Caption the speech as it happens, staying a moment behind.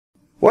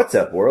What's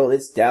up world,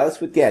 it's Dallas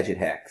with Gadget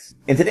Hacks.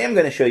 And today I'm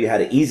going to show you how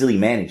to easily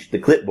manage the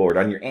clipboard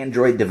on your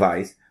Android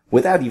device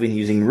without even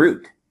using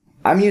root.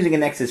 I'm using a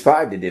Nexus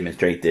 5 to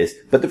demonstrate this,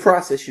 but the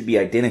process should be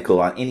identical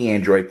on any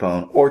Android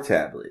phone or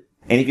tablet.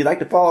 And if you'd like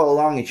to follow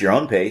along at your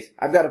own pace,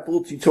 I've got a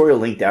full tutorial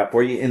linked out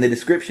for you in the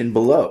description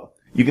below.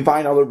 You can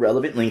find all the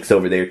relevant links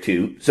over there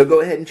too, so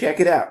go ahead and check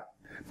it out.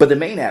 But the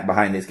main app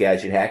behind this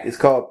gadget hack is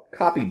called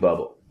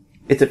Copybubble.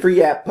 It's a free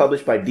app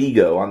published by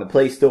Diigo on the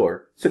Play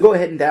Store, so go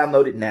ahead and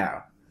download it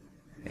now.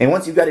 And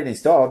once you've got it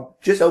installed,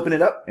 just open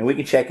it up and we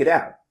can check it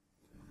out.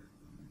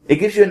 It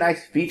gives you a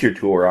nice feature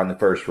tour on the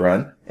first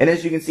run, and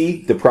as you can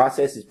see, the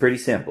process is pretty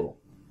simple.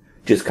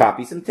 Just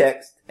copy some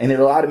text, and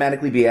it'll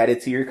automatically be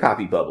added to your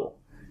copy bubble.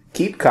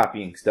 Keep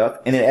copying stuff,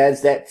 and it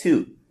adds that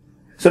too.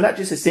 So not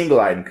just a single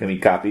item can be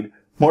copied,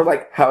 more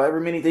like however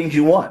many things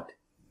you want.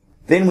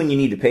 Then when you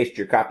need to paste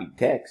your copied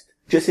text,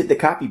 just hit the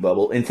copy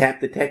bubble and tap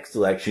the text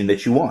selection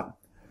that you want.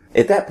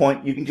 At that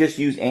point, you can just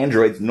use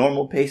Android's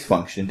normal paste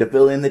function to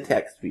fill in the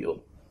text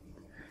field.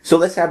 So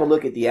let's have a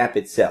look at the app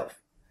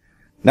itself.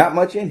 Not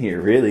much in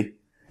here, really.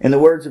 In the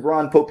words of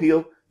Ron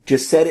Popeil,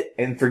 just set it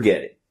and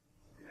forget it.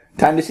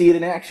 Time to see it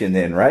in action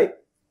then, right?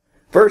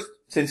 First,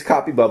 since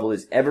Copybubble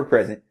is ever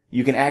present,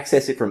 you can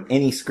access it from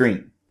any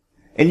screen.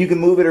 And you can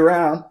move it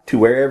around to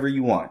wherever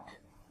you want.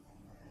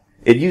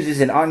 It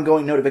uses an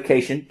ongoing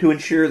notification to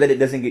ensure that it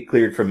doesn't get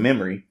cleared from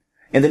memory,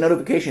 and the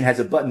notification has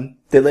a button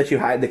that lets you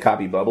hide the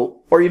Copybubble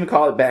or even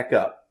call it back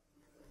up.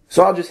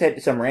 So I'll just head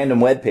to some random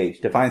web page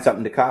to find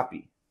something to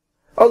copy.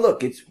 Oh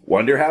look, it's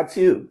Wonder How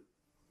To.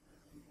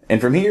 And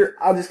from here,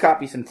 I'll just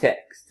copy some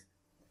text.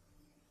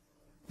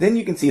 Then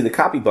you can see the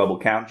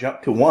Copybubble count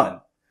jump to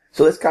 1.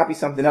 So let's copy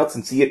something else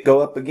and see it go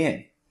up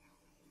again.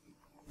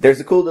 There's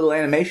a cool little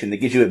animation that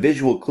gives you a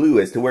visual clue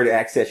as to where to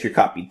access your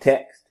copied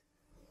text.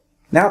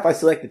 Now if I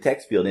select the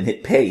text field and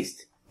hit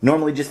paste,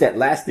 normally just that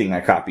last thing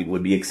I copied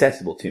would be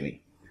accessible to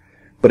me.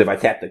 But if I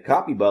tap the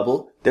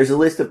Copybubble, there's a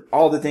list of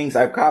all the things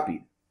I've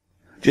copied.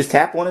 Just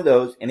tap one of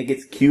those and it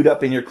gets queued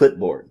up in your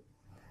clipboard.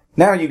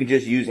 Now you can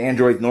just use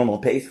Android's normal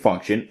paste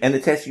function and the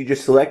text you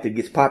just selected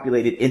gets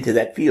populated into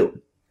that field.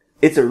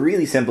 It's a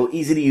really simple,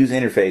 easy to use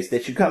interface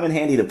that should come in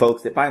handy to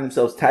folks that find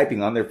themselves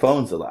typing on their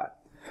phones a lot.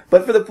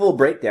 But for the full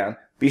breakdown,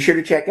 be sure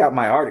to check out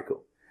my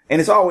article. And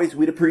as always,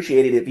 we'd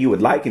appreciate it if you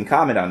would like and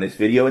comment on this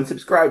video and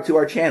subscribe to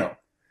our channel.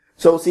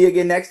 So we'll see you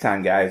again next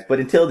time guys, but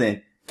until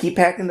then, keep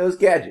hacking those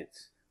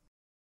gadgets.